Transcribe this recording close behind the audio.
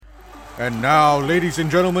And now, ladies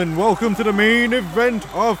and gentlemen, welcome to the main event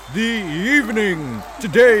of the evening.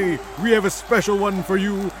 Today, we have a special one for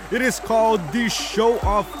you. It is called the Show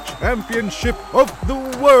Off Championship of the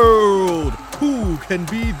World. Who can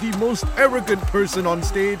be the most arrogant person on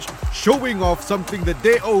stage showing off something that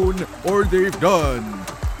they own or they've done?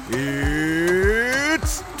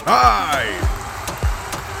 It's time!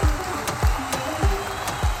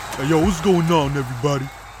 Hey, yo, what's going on, everybody?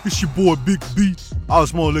 It's your boy Big B. I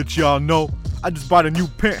just want to let y'all know I just bought a new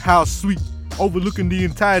penthouse suite overlooking the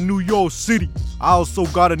entire New York City. I also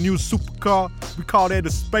got a new supercar. We call that a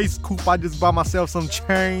space coupe. I just bought myself some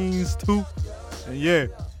chains too. And yeah,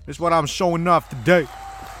 that's what I'm showing off today.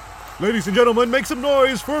 Ladies and gentlemen, make some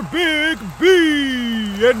noise for Big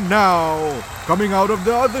B! And now, coming out of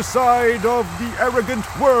the other side of the arrogant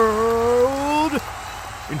world,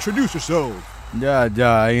 introduce yourself. Yeah,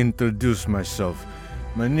 I introduce myself.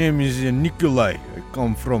 My name is Nikolai. I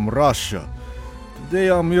come from Russia. Today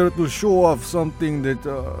I'm here to show off something that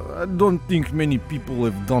I don't think many people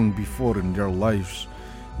have done before in their lives.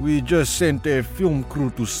 We just sent a film crew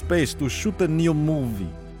to space to shoot a new movie.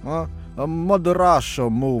 A Mother Russia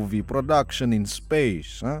movie production in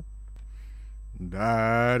space.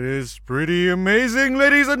 That is pretty amazing,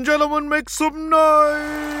 ladies and gentlemen. Make some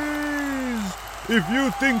noise! If you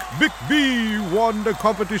think Big B won the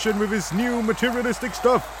competition with his new materialistic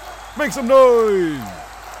stuff, make some noise!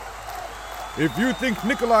 If you think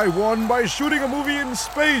Nikolai won by shooting a movie in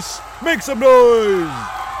space, make some noise!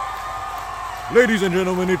 Ladies and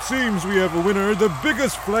gentlemen, it seems we have a winner. The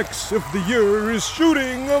biggest flex of the year is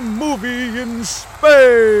shooting a movie in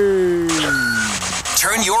space!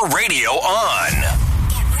 Turn your radio on.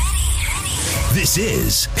 Get ready. This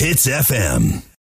is Hits FM.